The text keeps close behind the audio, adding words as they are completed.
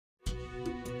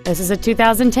This is a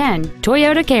 2010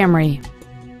 Toyota Camry.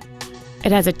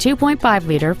 It has a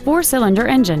 2.5-liter four-cylinder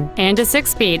engine and a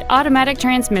 6-speed automatic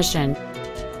transmission.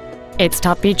 Its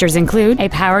top features include a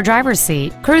power driver's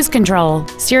seat, cruise control,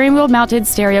 steering wheel mounted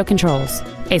stereo controls,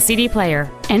 a CD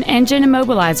player, an engine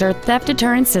immobilizer theft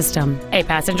deterrent system, a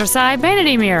passenger side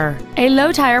vanity mirror, a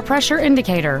low tire pressure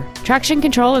indicator, traction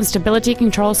control and stability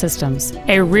control systems,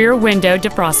 a rear window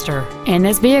defroster, and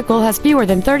this vehicle has fewer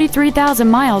than 33,000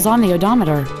 miles on the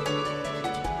odometer.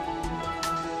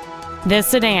 This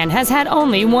sedan has had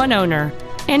only one owner,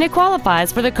 and it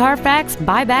qualifies for the Carfax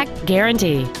buyback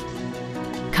guarantee.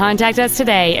 Contact us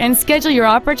today and schedule your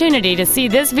opportunity to see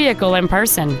this vehicle in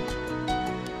person.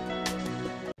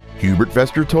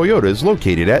 HubertVesterToyota is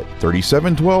located at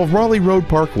 3712 Raleigh Road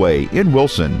Parkway in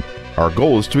Wilson. Our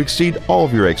goal is to exceed all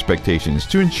of your expectations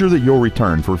to ensure that you'll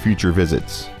return for future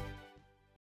visits.